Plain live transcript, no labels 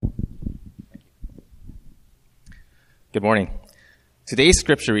Good morning. Today's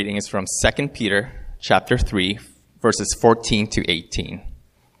scripture reading is from 2 Peter chapter 3, verses 14 to 18.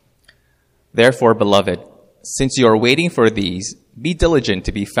 Therefore, beloved, since you are waiting for these, be diligent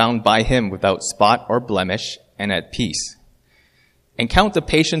to be found by him without spot or blemish and at peace. And count the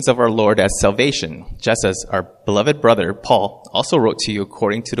patience of our Lord as salvation, just as our beloved brother Paul also wrote to you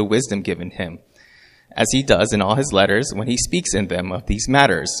according to the wisdom given him, as he does in all his letters when he speaks in them of these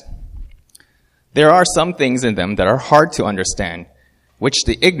matters. There are some things in them that are hard to understand, which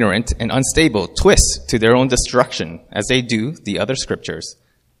the ignorant and unstable twist to their own destruction, as they do the other scriptures.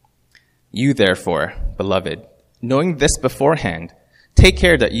 You therefore, beloved, knowing this beforehand, take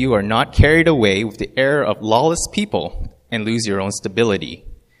care that you are not carried away with the error of lawless people and lose your own stability,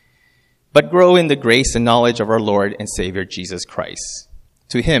 but grow in the grace and knowledge of our Lord and Savior Jesus Christ.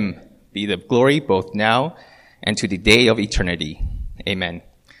 To him be the glory both now and to the day of eternity. Amen.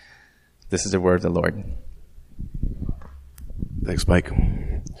 This is the word of the Lord. Thanks, Mike.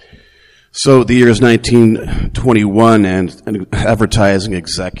 So the year is 1921, and an advertising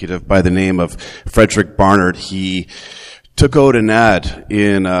executive by the name of Frederick Barnard, he took out an ad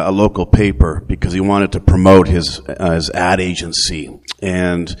in a local paper because he wanted to promote his ad agency.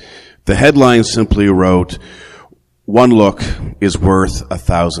 And the headline simply wrote, "One look is worth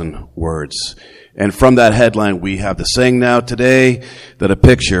 1,000 words." And from that headline, we have the saying now today that a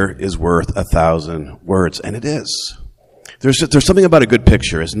picture is worth 1,000 words. And it is. There's something about a good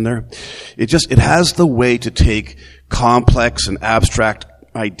picture, isn't there? It has the way to take complex and abstract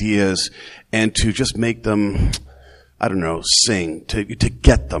ideas and to just make them, sing, to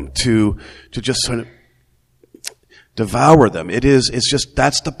get them, to just sort of devour them.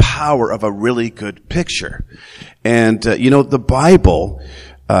 That's the power of a really good picture. And, the Bible,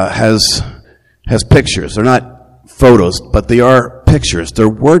 has pictures. They're not photos, but they are pictures. They're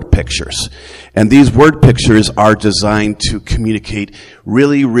word pictures. And these word pictures are designed to communicate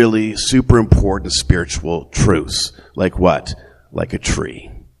really, really super important spiritual truths. Like what? Like a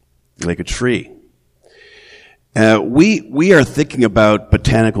tree. Like a tree. We are thinking about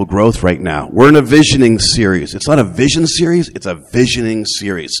botanical growth right now. We're in a visioning series. It's not a vision series, it's a visioning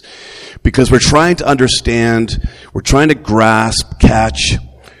series. Because we're trying to understand, we're trying to grasp, catch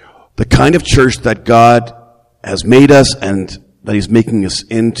the kind of church that God has made us and that he's making us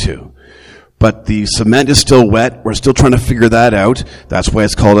into. But the cement is still wet. We're still trying to figure that out. That's why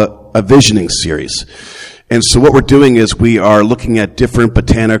it's called a visioning series. And so what we're doing is we are looking at different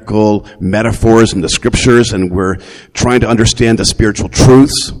botanical metaphors in the scriptures, and we're trying to understand the spiritual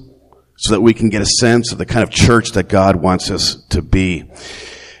truths so that we can get a sense of the kind of church that God wants us to be.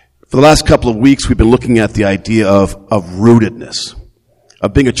 For the last couple of weeks, we've been looking at the idea of rootedness.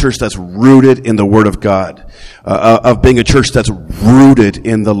 Of being a church that's rooted in the Word of God. Of being a church that's rooted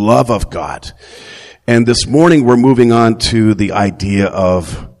in the love of God. And this morning we're moving on to the idea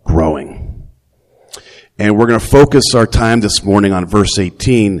of growing. And we're going to focus our time this morning on verse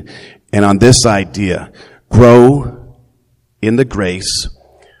 18 and on this idea. Grow in the grace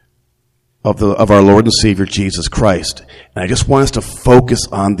of our Lord and Savior Jesus Christ. And I just want us to focus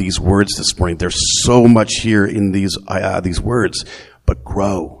on these words this morning. There's so much here in these words. But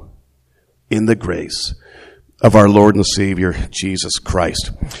grow in the grace of our Lord and Savior, Jesus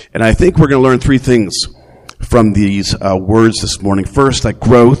Christ. And I think we're going to learn three things from these words this morning. First, that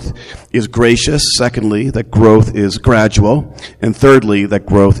growth is gracious. Secondly, that growth is gradual. And thirdly, that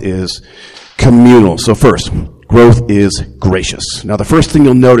growth is communal. So first, growth is gracious. Now, the first thing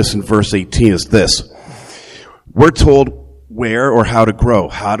you'll notice in verse 18 is this. We're told where or how to grow.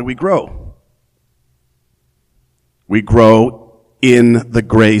 How do we grow? We grow in the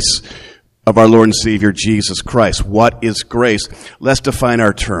grace of our Lord and Savior, Jesus Christ. What is grace? Let's define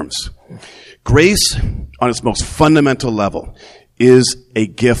our terms. Grace, on its most fundamental level, is a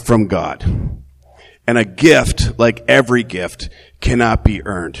gift from God. And a gift, like every gift, cannot be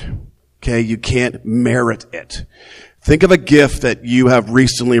earned. Okay? You can't merit it. Think of a gift that you have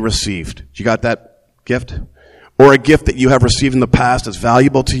recently received. You got that gift? Or a gift that you have received in the past that's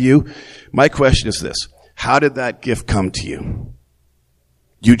valuable to you? My question is this. How did that gift come to you?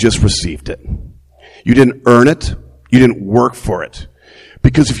 You just received it. You didn't earn it. You didn't work for it.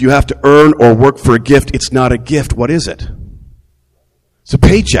 Because if you have to earn or work for a gift, it's not a gift. What is it? It's a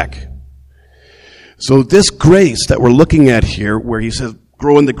paycheck. So this grace that we're looking at here, where he says,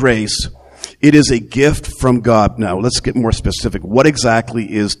 grow in the grace, it is a gift from God. Now, let's get more specific. What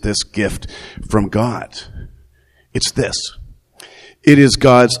exactly is this gift from God? It's this. It is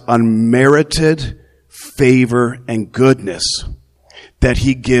God's unmerited favor and goodness that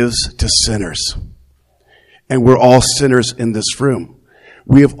he gives to sinners. And we're all sinners in this room.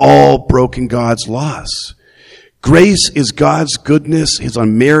 We have all broken God's laws. Grace is God's goodness, his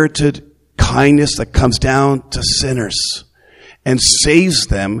unmerited kindness that comes down to sinners and saves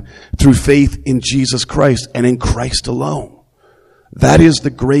them through faith in Jesus Christ and in Christ alone. That is the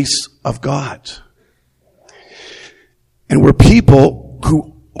grace of God. And we're people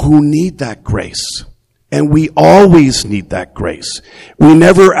who need that grace. And we always need that grace. We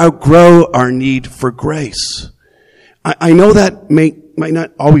never outgrow our need for grace. I know that might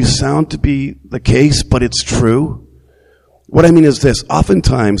not always sound to be the case, but it's true. What I mean is this.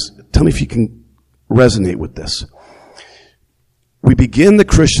 Oftentimes, tell me if you can resonate with this. We begin the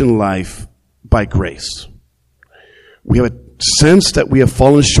Christian life by grace. We have a sense that we have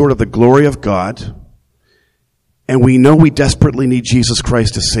fallen short of the glory of God, and we know we desperately need Jesus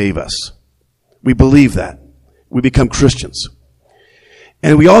Christ to save us. We believe that. We become Christians.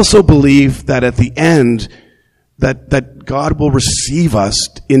 And we also believe that at the end, that God will receive us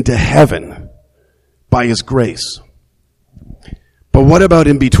into heaven by his grace. But what about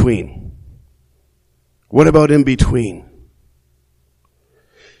in between? What about in between?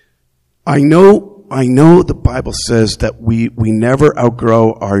 I know the Bible says that we never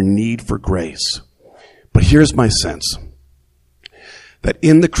outgrow our need for grace. But here's my sense. That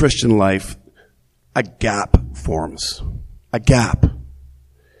in the Christian life, a gap forms. A gap.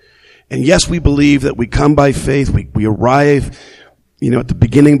 And yes, we believe that we come by faith. We arrive, at the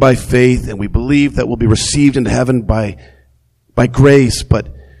beginning by faith, and we believe that we'll be received into heaven by grace.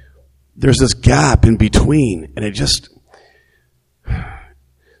 But there's this gap in between, and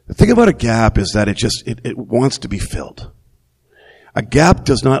the thing about a gap is that it wants to be filled. A gap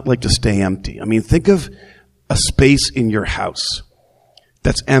does not like to stay empty. I mean, think of a space in your house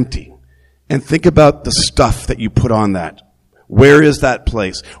that's empty, and think about the stuff that you put on that. Where is that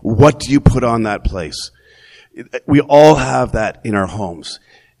place? What do you put on that place? We all have that in our homes.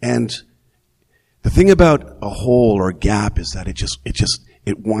 And the thing about a hole or a gap is that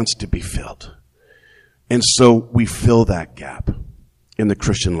it wants to be filled. And so we fill that gap in the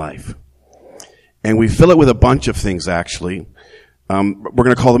Christian life. And we fill it with a bunch of things, actually. We're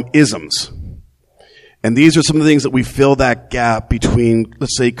going to call them isms. And these are some of the things that we fill that gap between,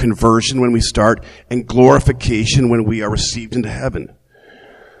 let's say, conversion when we start and glorification when we are received into heaven.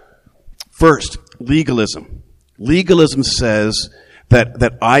 First, legalism. Legalism says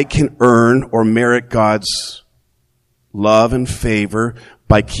that I can earn or merit God's love and favor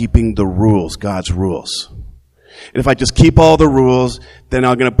by keeping the rules, God's rules. And if I just keep all the rules, then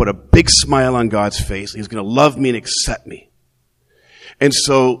I'm going to put a big smile on God's face. He's going to love me and accept me. And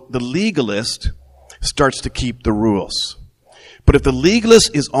so the legalist starts to keep the rules. But if the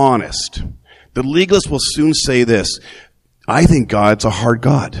legalist is honest, the legalist will soon say this: I think God's a hard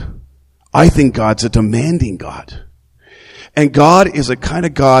God. I think God's a demanding God. And God is a kind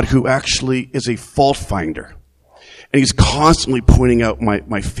of God who actually is a fault finder. And he's constantly pointing out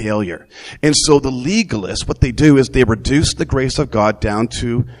my failure. And so the legalists, what they do is they reduce the grace of God down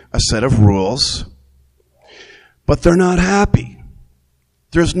to a set of rules, but they're not happy.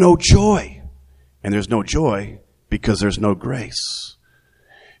 There's no joy. And there's no joy because there's no grace.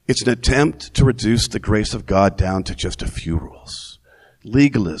 It's an attempt to reduce the grace of God down to just a few rules.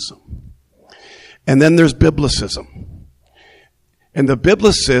 Legalism. And then there's biblicism. And the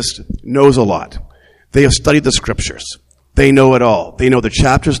biblicist knows a lot. They have studied the scriptures. They know it all. They know the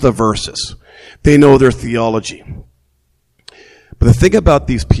chapters, the verses. They know their theology. But the thing about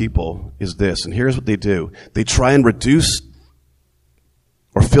these people is this, and here's what they do. They try and reduce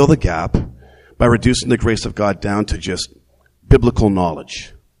or fill the gap by reducing the grace of God down to just biblical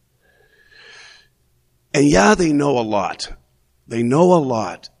knowledge. And yeah, they know a lot. They know a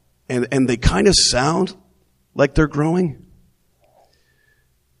lot. And they kind of sound like they're growing.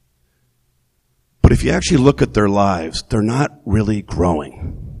 But if you actually look at their lives, they're not really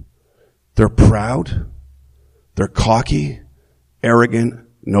growing. They're proud. They're cocky, arrogant,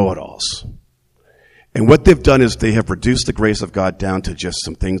 know-it-alls. And what they've done is they have reduced the grace of God down to just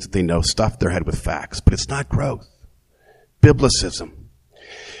some things that they know, stuffed their head with facts. But it's not growth. Biblicism.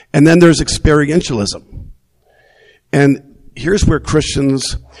 And then there's experientialism. And here's where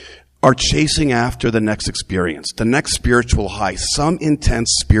Christians are chasing after the next experience, the next spiritual high, some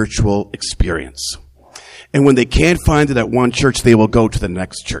intense spiritual experience. And when they can't find it at one church, they will go to the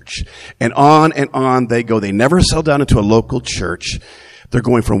next church. And on they go. They never settle down into a local church. They're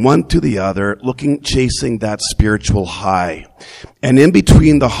going from one to the other, chasing that spiritual high. And in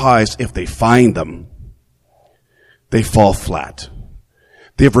between the highs, if they find them, they fall flat.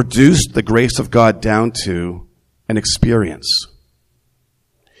 They've reduced the grace of God down to an experience.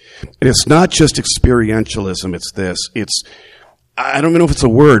 And it's not just experientialism, it's this. I don't know if it's a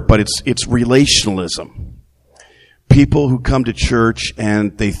word, but it's relationalism. people who come to church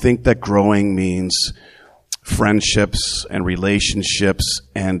and they think that growing means friendships and relationships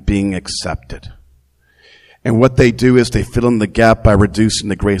and being accepted. And what they do is they fill in the gap by reducing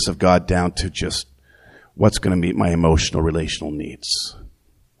the grace of God down to just what's going to meet my emotional, relational needs.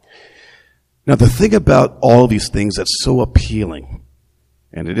 Now, the thing about all these things that's so appealing,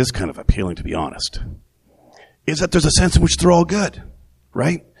 and it is kind of appealing to be honest, is that there's a sense in which they're all good,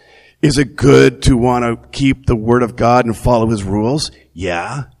 right? Is it good to want to keep the Word of God and follow His rules?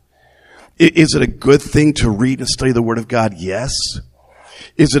 Yeah. Is it a good thing to read and study the Word of God? Yes.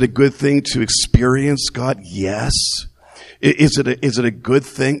 Is it a good thing to experience God? Yes. Is it a good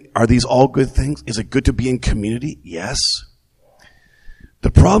thing? Are these all good things? Is it good to be in community? Yes. The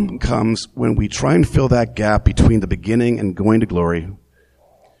problem comes when we try and fill that gap between the beginning and going to glory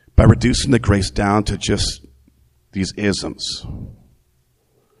by reducing the grace down to just these isms.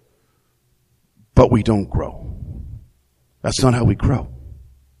 But we don't grow. That's not how we grow.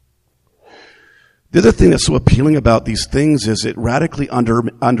 The other thing that's so appealing about these things is it radically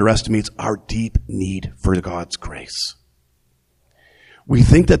underestimates our deep need for God's grace. We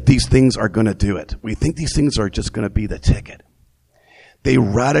think that these things are going to do it. We think these things are just going to be the ticket. They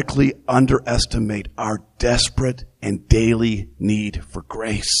radically underestimate our desperate and daily need for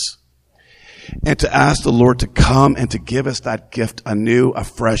grace. And to ask the Lord to come and to give us that gift anew,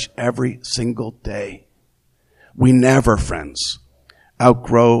 afresh, every single day. We never, friends,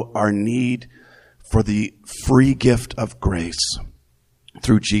 outgrow our need for the free gift of grace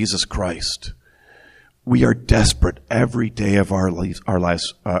through Jesus Christ. We are desperate every day of our lives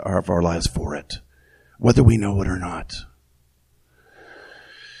for it, whether we know it or not.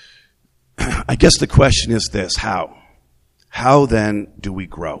 I guess the question is this: how? How then do we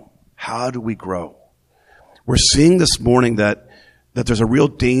grow? How do we grow? We're seeing this morning that there's a real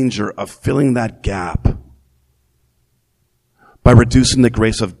danger of filling that gap by reducing the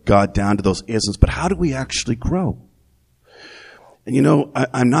grace of God down to those isms. But how do we actually grow? And you know,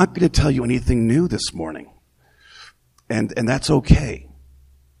 I'm not going to tell you anything new this morning. And that's okay.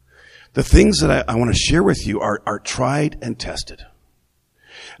 The things that I want to share with you are tried and tested.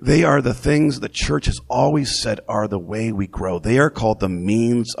 They are the things the church has always said are the way we grow. They are called the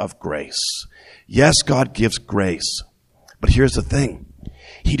means of grace. Yes, God gives grace. But here's the thing.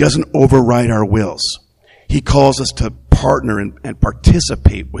 He doesn't override our wills. He calls us to partner and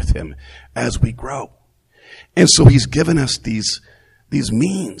participate with Him as we grow. And so He's given us these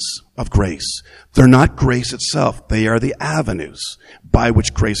means of grace. They're not grace itself. They are the avenues by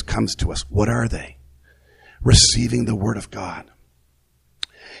which grace comes to us. What are they? Receiving the Word of God.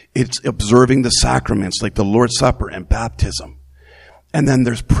 It's observing the sacraments like the Lord's Supper and baptism. And then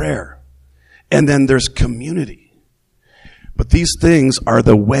there's prayer. And then there's community. But these things are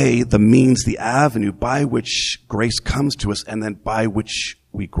the way, the means, the avenue by which grace comes to us and then by which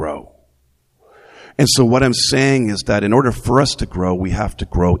we grow. And so what I'm saying is that in order for us to grow, we have to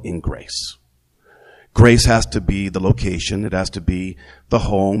grow in grace. Grace has to be the location. It has to be the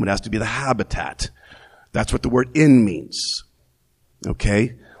home. It has to be the habitat. That's what the word "in" means.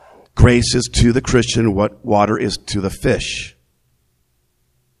 Okay? Grace is to the Christian what water is to the fish.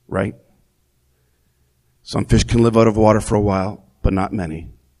 Right? Some fish can live out of water for a while, but not many.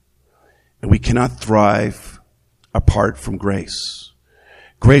 And we cannot thrive apart from grace.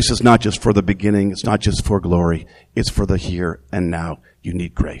 Grace is not just for the beginning. It's not just for glory. It's for the here and now. You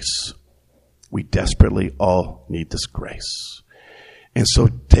need grace. We desperately all need this grace. And so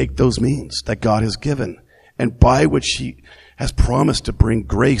take those means that God has given and by which He has promised to bring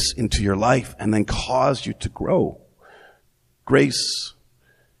grace into your life and then cause you to grow. Grace.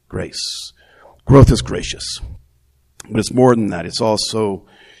 Grace. Growth is gracious. But it's more than that. It's also,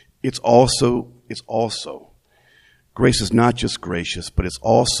 grace is not just gracious, but it's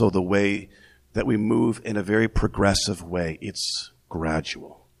also the way that we move in a very progressive way. It's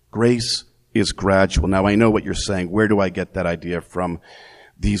gradual. Grace is gradual. Now, I know what you're saying. Where do I get that idea from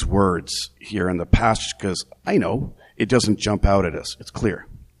these words here in the passage? Because I know it doesn't jump out at us. It's clear.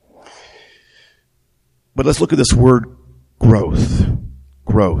 But let's look at this word growth.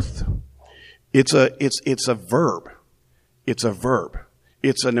 Growth. It's a verb. It's a verb.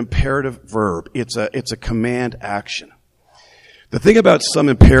 It's an imperative verb. It's a command action. The thing about some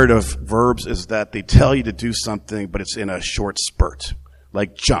imperative verbs is that they tell you to do something, but it's in a short spurt.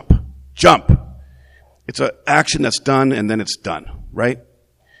 Like jump. Jump. It's an action that's done and then it's done, right?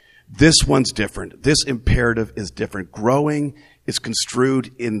 This one's different. This imperative is different. Growing is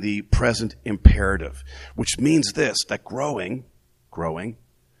construed in the present imperative, which means this, that growing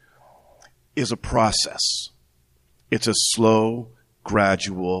is a process. It's a slow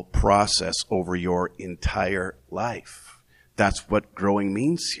gradual process over your entire life. That's what growing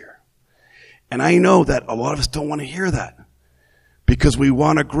means here. And I know that a lot of us don't want to hear that because we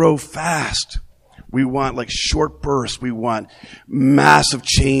want to grow fast. We want like short bursts. We want massive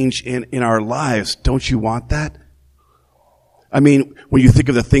change in our lives. Don't you want that? I mean, when you think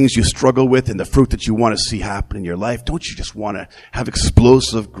of the things you struggle with and the fruit that you want to see happen in your life, don't you just want to have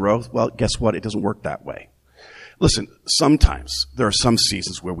explosive growth? Well, guess what? It doesn't work that way. Listen, sometimes there are some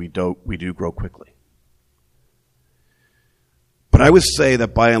seasons where we do grow quickly. But I would say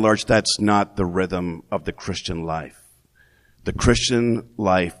that by and large, that's not the rhythm of the Christian life. The Christian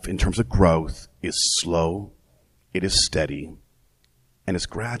life, in terms of growth, is slow, it is steady, and it's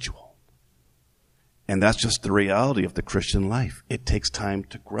gradual. And that's just the reality of the Christian life. It takes time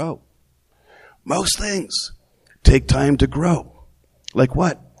to grow. Most things take time to grow. Like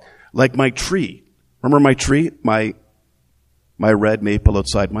what? Like my tree. Remember my tree? My red maple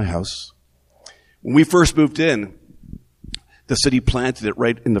outside my house. When we first moved in, the city planted it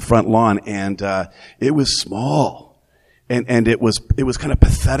right in the front lawn, and it was small, and it was kind of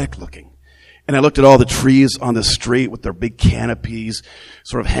pathetic looking. And I looked at all the trees on the street with their big canopies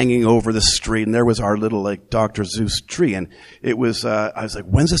sort of hanging over the street, and there was our little like Dr. Zeus tree, and it was I was like,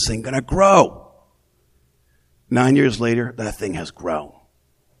 when's this thing going to grow? 9 years later, that thing has grown.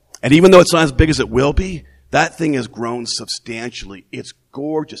 And even though it's not as big as it will be, that thing has grown substantially. It's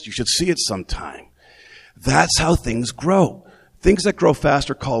gorgeous. You should see it sometime. That's how things grow. Things that grow fast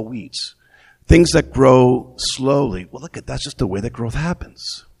are called weeds. Things that grow slowly, well, look, that's just the way that growth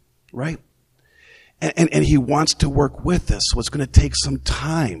happens, right? And he wants to work with us, so it's going to take some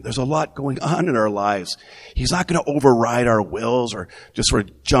time. There's a lot going on in our lives. He's not going to override our wills or just sort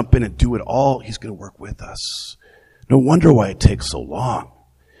of jump in and do it all. He's going to work with us. No wonder why it takes so long.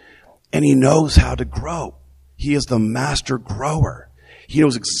 And he knows how to grow. He is the master grower. He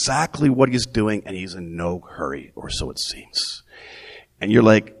knows exactly what he's doing, and he's in no hurry, or so it seems. And you're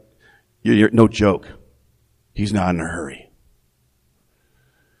like, you're no joke. He's not in a hurry.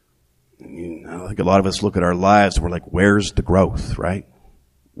 I think a lot of us look at our lives and we're like, where's the growth, right?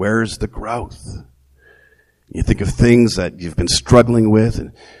 Where's the growth? You think of things that you've been struggling with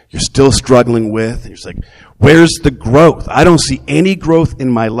and you're still struggling with, and you're just like, where's the growth? I don't see any growth in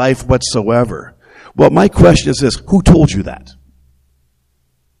my life whatsoever. Well, my question is this: who told you that?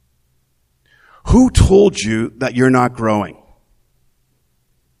 Who told you that you're not growing?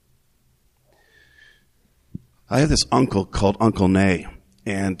 I have this uncle called Uncle Nay,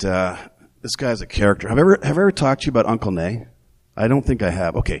 and this guy's a character. Have I ever talked to you about Uncle Nay? I don't think I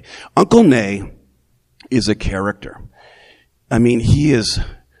have. Okay. Uncle Nay is a character. I mean, he is, I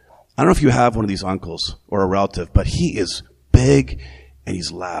don't know if you have one of these uncles or a relative, but he is big and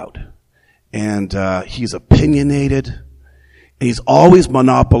he's loud. And he's opinionated, and he's always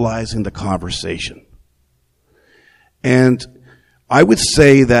monopolizing the conversation. And I would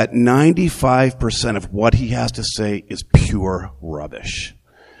say that 95% of what he has to say is pure rubbish.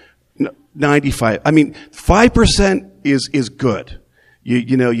 95. I mean, 5% is good.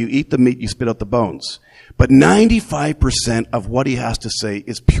 You know, you eat the meat, you spit out the bones. But 95% of what he has to say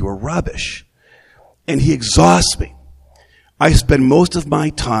is pure rubbish. And he exhausts me. I spend most of my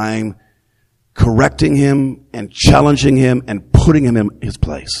time correcting him and challenging him and putting him in his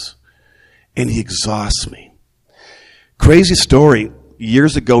place. And he exhausts me. Crazy story.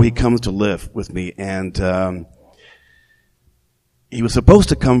 Years ago, he comes to live with me, and he was supposed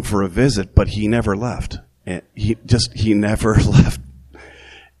to come for a visit, but he never left. And he never left.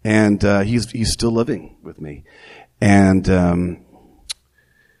 And he's still living with me. And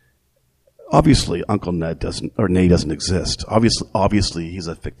obviously, Uncle Ned doesn't exist. Obviously, he's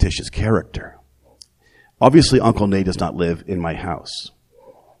a fictitious character. Obviously, Uncle Nate does not live in my house.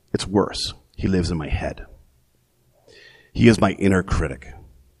 It's worse. He lives in my head. He is my inner critic.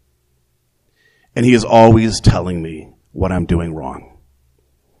 And he is always telling me what I'm doing wrong.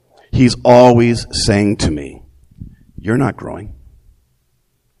 He's always saying to me, you're not growing.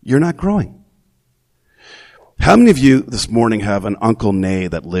 You're not growing. How many of you this morning have an Uncle Nay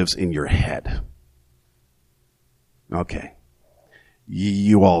that lives in your head? Okay.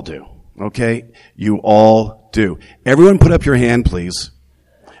 You all do. Okay? You all do. Everyone put up your hand, please.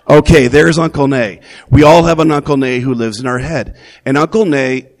 Okay, there's Uncle Nay. We all have an Uncle Nay who lives in our head. And Uncle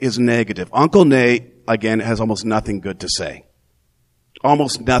Nay is negative. Uncle Nay, again, has almost nothing good to say.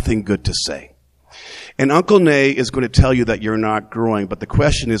 Almost nothing good to say. And Uncle Nay is going to tell you that you're not growing, but the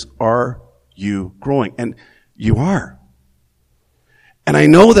question is, are you growing? And you are. And I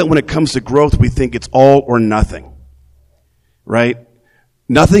know that when it comes to growth, we think it's all or nothing. Right?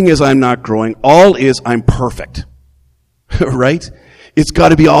 Nothing is I'm not growing. All is I'm perfect. Right? It's got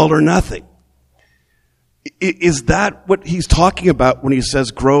to be all or nothing. Is that what he's talking about when he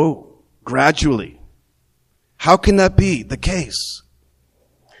says grow gradually? How can that be the case?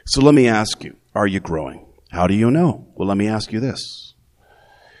 So let me ask you, are you growing? How do you know? Well, let me ask you this.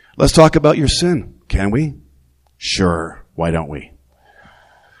 Let's talk about your sin. Can we? Sure. Why don't we?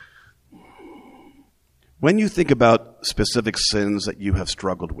 When you think about specific sins that you have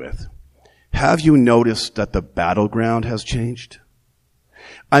struggled with, have you noticed that the battleground has changed?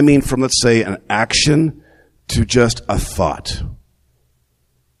 I mean, from, let's say, an action to just a thought.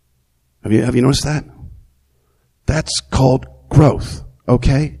 Have you noticed that? That's called growth,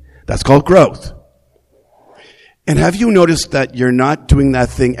 okay? That's called growth. And have you noticed that you're not doing that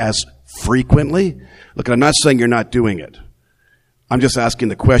thing as frequently? Look, I'm not saying you're not doing it. I'm just asking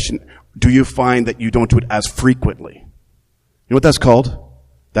the question, do you find that you don't do it as frequently? You know what that's called?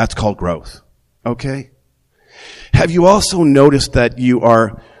 That's called growth, okay? Have you also noticed that you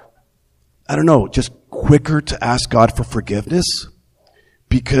are, just quicker to ask God for forgiveness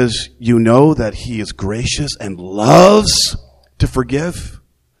because you know that He is gracious and loves to forgive?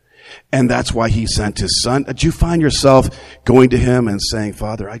 And that's why He sent His Son. Do you find yourself going to Him and saying,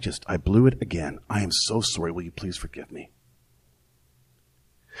 Father, I blew it again. I am so sorry. Will you please forgive me?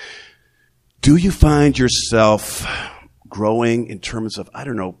 Do you find yourself growing in terms of,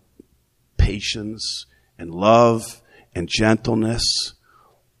 patience and love and gentleness?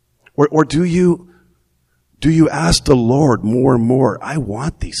 Or do you ask the Lord more and more, I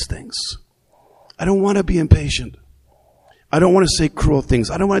want these things. I don't want to be impatient. I don't want to say cruel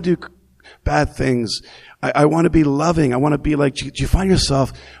things. I don't want to do bad things. I want to be loving. I want to be like, do you find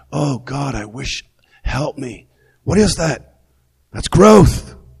yourself, oh God, help me. What is that? That's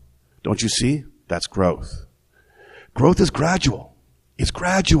growth. Don't you see? That's growth. Growth is gradual. It's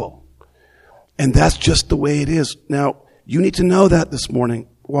gradual. And that's just the way it is. Now, you need to know that this morning.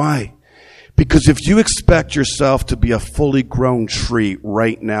 Why? Because if you expect yourself to be a fully grown tree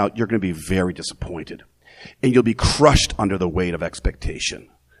right now, you're going to be very disappointed. And you'll be crushed under the weight of expectation.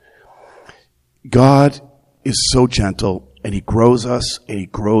 God is so gentle, and He grows us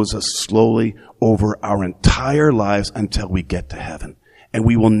slowly over our entire lives until we get to heaven. And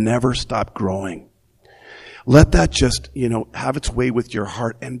we will never stop growing. Let that just, have its way with your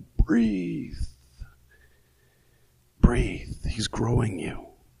heart and breathe. Breathe. He's growing you.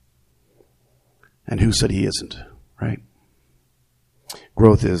 And who said He isn't, right?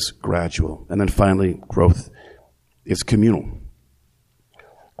 Growth is gradual. And then finally, growth is communal.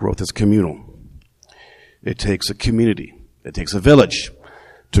 Growth is communal. It takes a community. It takes a village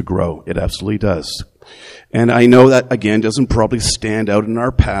to grow. It absolutely does. And I know that, again, doesn't probably stand out in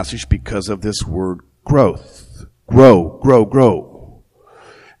our passage because of this word growth. Grow, grow, grow.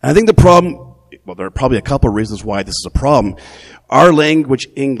 And I think the problem, there are probably a couple of reasons why this is a problem. Our language,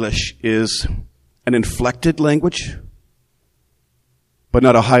 English, is an inflected language, but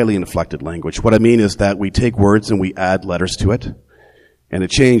not a highly inflected language. What I mean is that we take words and we add letters to it, and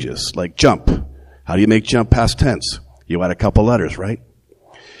it changes. Like jump. How do you make jump past tense? You add a couple letters, right?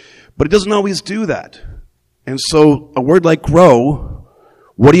 But it doesn't always do that. And so a word like grow,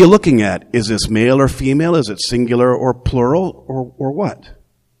 what are you looking at? Is this male or female? Is it singular or plural or what?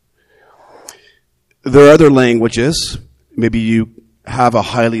 There are other languages. Maybe you have a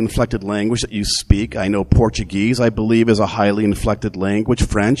highly inflected language that you speak. I know Portuguese, I believe, is a highly inflected language,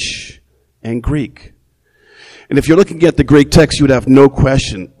 French and Greek. And if you're looking at the Greek text, you would have no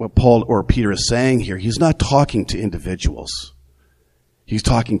question what Paul or Peter is saying here. He's not talking to individuals. He's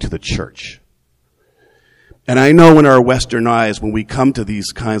talking to the church. And I know in our Western eyes, when we come to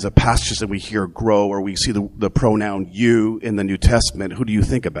these kinds of passages and we hear grow or we see the pronoun you in the New Testament, who do you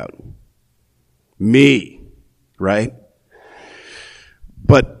think about? Me, right?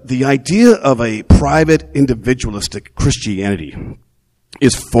 But the idea of a private, individualistic Christianity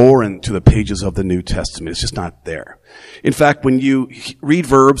is foreign to the pages of the New Testament. It's just not there. In fact, when you read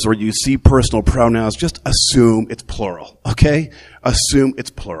verbs or you see personal pronouns, just assume it's plural, okay? Assume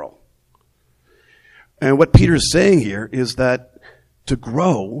it's plural. And what Peter is saying here is that to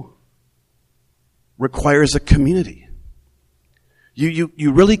grow requires a community. You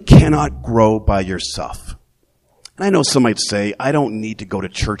really cannot grow by yourself. And I know some might say, I don't need to go to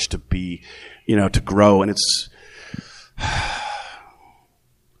church to be, to grow. And it's,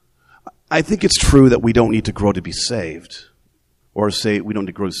 I think it's true that we don't need to grow to be saved. Or say we don't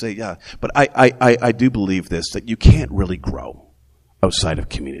need to grow to say, yeah. But I do believe this, that you can't really grow outside of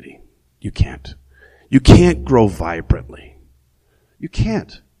community. You can't. You can't grow vibrantly. You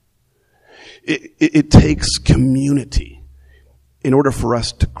can't. It takes community in order for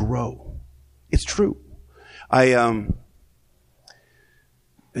us to grow. It's true.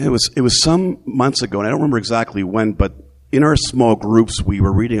 It was some months ago, and I don't remember exactly when, but in our small groups, we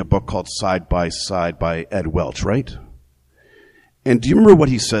were reading a book called Side by Side by Ed Welch, right? And do you remember what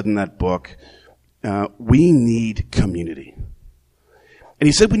he said in that book? We need community. And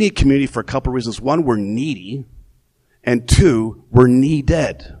he said we need community for a couple of reasons. One, we're needy. And two, we're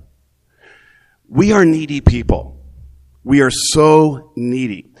knee-dead. We are needy people. We are so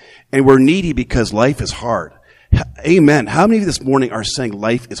needy. And we're needy because life is hard. Amen. How many of you this morning are saying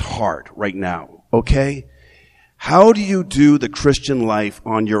life is hard right now? Okay? How do you do the Christian life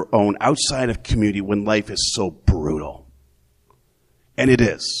on your own outside of community when life is so brutal? And it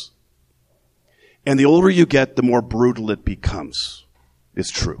is. And the older you get, the more brutal it becomes.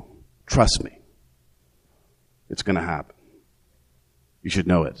 It's true. Trust me. It's going to happen. You should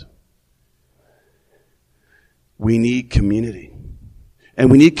know it. We need community.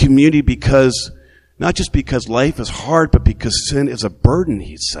 And we need community because, not just because life is hard, but because sin is a burden,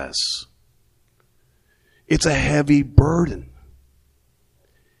 he says. It's a heavy burden.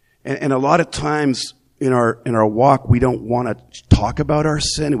 And a lot of times in our walk, we don't want to talk about our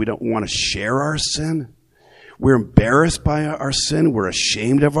sin. We don't want to share our sin. We're embarrassed by our sin. We're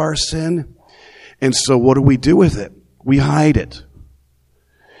ashamed of our sin. And so what do we do with it? We hide it.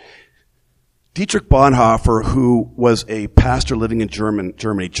 Dietrich Bonhoeffer, who was a pastor living in Germany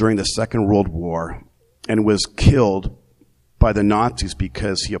during the Second World War and was killed by the Nazis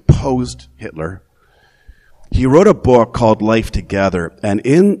because he opposed Hitler, he wrote a book called Life Together. And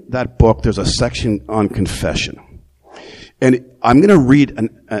in that book, there's a section on confession. And I'm going to read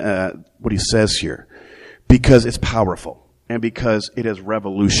what he says here because it's powerful. And because it has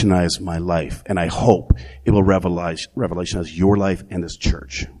revolutionized my life. And I hope it will revolutionize your life and this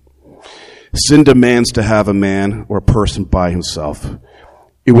church. Sin demands to have a man or a person by himself.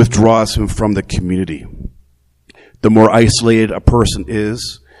 It withdraws him from the community. The more isolated a person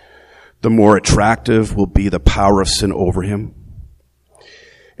is, the more attractive will be the power of sin over him.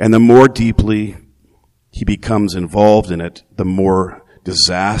 And the more deeply he becomes involved in it, the more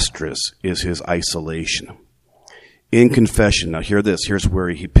disastrous is his isolation. In confession, now hear this, here's where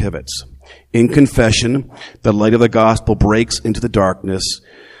he pivots. In confession, the light of the gospel breaks into the darkness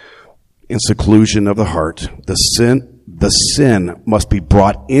and seclusion of the heart. The sin must be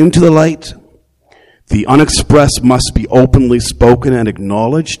brought into the light. The unexpressed must be openly spoken and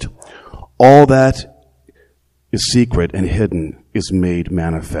acknowledged. All that is secret and hidden is made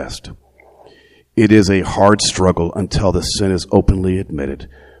manifest. It is a hard struggle until the sin is openly admitted,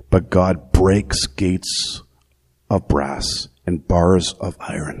 but God breaks gates of brass and bars of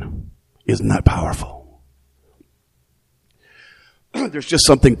iron. Isn't that powerful? There's just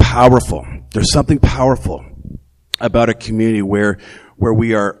something powerful. There's something powerful about a community where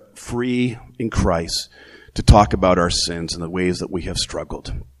we are free in Christ to talk about our sins and the ways that we have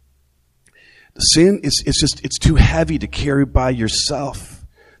struggled. The sin it's too heavy to carry by yourself.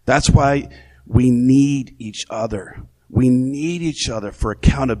 That's why we need each other. We need each other for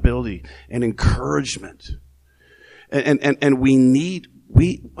accountability and encouragement. And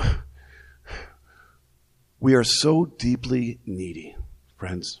we are so deeply needy,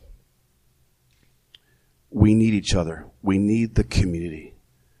 friends. We need each other. We need the community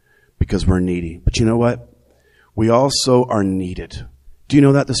because we're needy. But you know what? We also are needed. Do you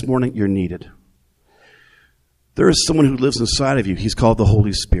know that this morning? You're needed. There is someone who lives inside of you. He's called the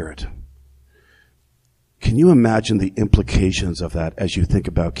Holy Spirit. Can you imagine the implications of that as you think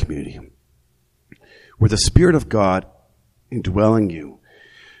about community? Where the Spirit of God indwelling you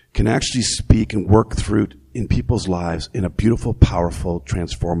can actually speak and work through in people's lives in a beautiful, powerful,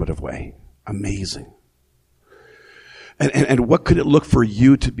 transformative way. Amazing. And what could it look for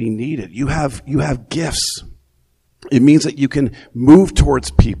you to be needed? You have gifts. It means that you can move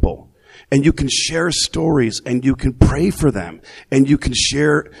towards people and you can share stories and you can pray for them and you can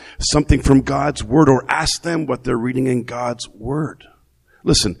share something from God's Word or ask them what they're reading in God's Word.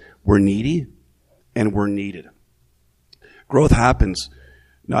 Listen, we're needy and we're needed. Growth happens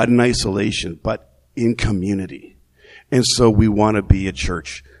not in isolation, but in community. And so we want to be a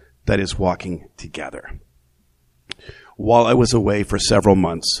church that is walking together. While I was away for several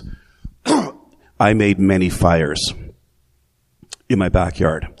months, I made many fires in my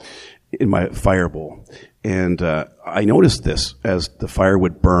backyard, in my fire bowl. And I noticed this as the fire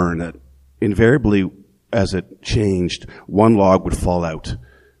would burn, that invariably as it changed, one log would fall out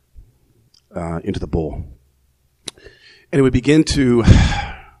into the bowl. And it would begin to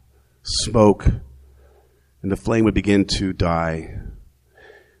smoke, and the flame would begin to die.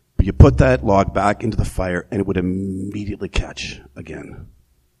 But you put that log back into the fire, and it would immediately catch again.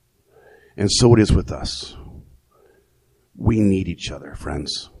 And so it is with us. We need each other,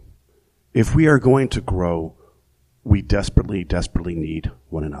 friends. If we are going to grow, we desperately, desperately need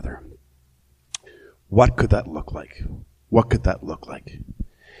one another. What could that look like? What could that look like?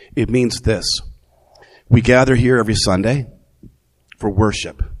 It means this. We gather here every Sunday for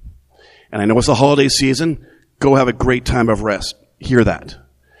worship. And I know it's a holiday season. Go have a great time of rest. Hear that.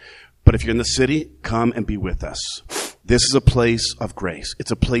 But if you're in the city, come and be with us. This is a place of grace.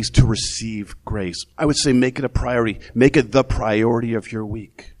 It's a place to receive grace. I would say make it a priority. Make it the priority of your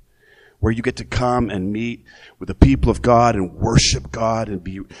week, where you get to come and meet with the people of God and worship God and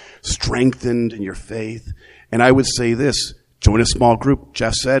be strengthened in your faith. And I would say this, join a small group.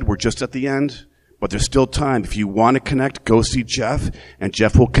 Jeff said we're just at the end, but there's still time. If you want to connect, go see Jeff, and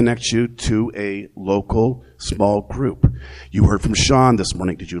Jeff will connect you to a local small group. You heard from Sean this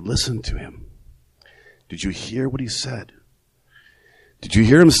morning. Did you listen to him? Did you hear what he said? Did you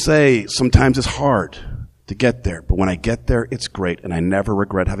hear him say, sometimes it's hard to get there, but when I get there, it's great, and I never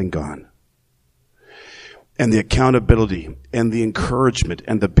regret having gone? And the accountability, and the encouragement,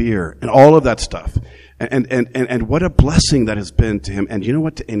 and the beer, and all of that stuff. And what a blessing that has been to him. And you know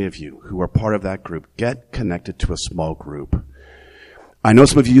what, to any of you who are part of that group, get connected to a small group. I know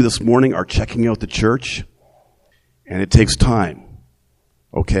some of you this morning are checking out the church, and it takes time.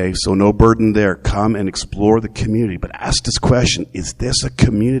 Okay, so no burden there. Come and explore the community. But ask this question, is this a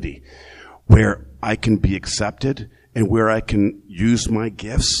community where I can be accepted and where I can use my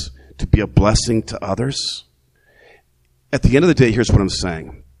gifts to be a blessing to others? At the end of the day, here's what I'm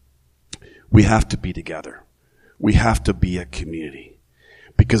saying. We have to be together. We have to be a community,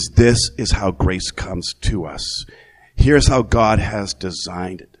 because this is how grace comes to us. Here's how God has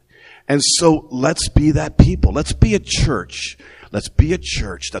designed it. And so let's be that people. Let's be a church. Let's be a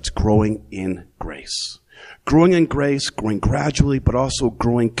church that's growing in grace. Growing in grace, growing gradually, but also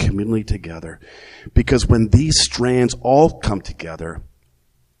growing communally together. Because when these strands all come together,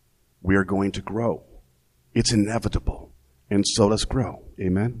 we are going to grow. It's inevitable. And so let's grow.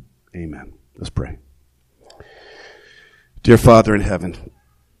 Amen? Amen. Let's pray. Dear Father in heaven,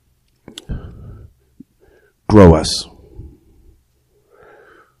 grow us.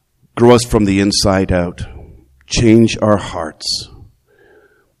 Grow us from the inside out. Change our hearts.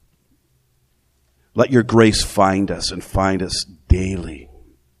 Let your grace find us and find us daily.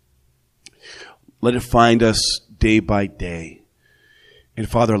 Let it find us day by day. And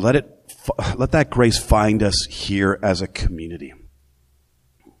Father, let that grace find us here as a community.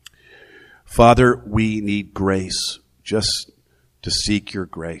 Father, we need grace just to seek your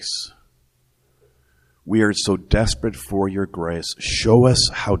grace. We are so desperate for your grace. Show us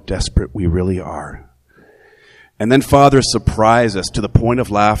how desperate we really are. And then, Father, surprise us to the point of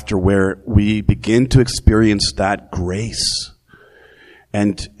laughter where we begin to experience that grace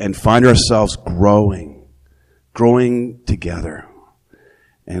and find ourselves growing together.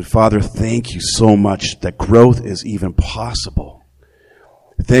 And Father, thank you so much that growth is even possible.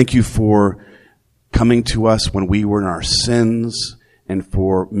 Thank you for coming to us when we were in our sins and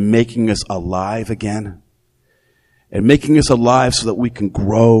for making us alive again. And making us alive so that we can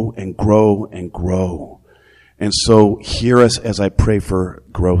grow and grow and grow. And so hear us as I pray for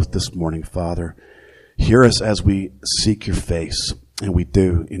growth this morning, Father. Hear us as we seek your face. And we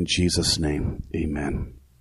do in Jesus' name. Amen.